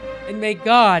listening, and may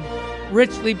God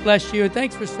richly bless you. And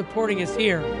thanks for supporting us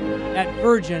here at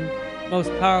Virgin Most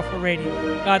Powerful Radio.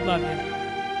 God love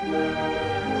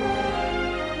you.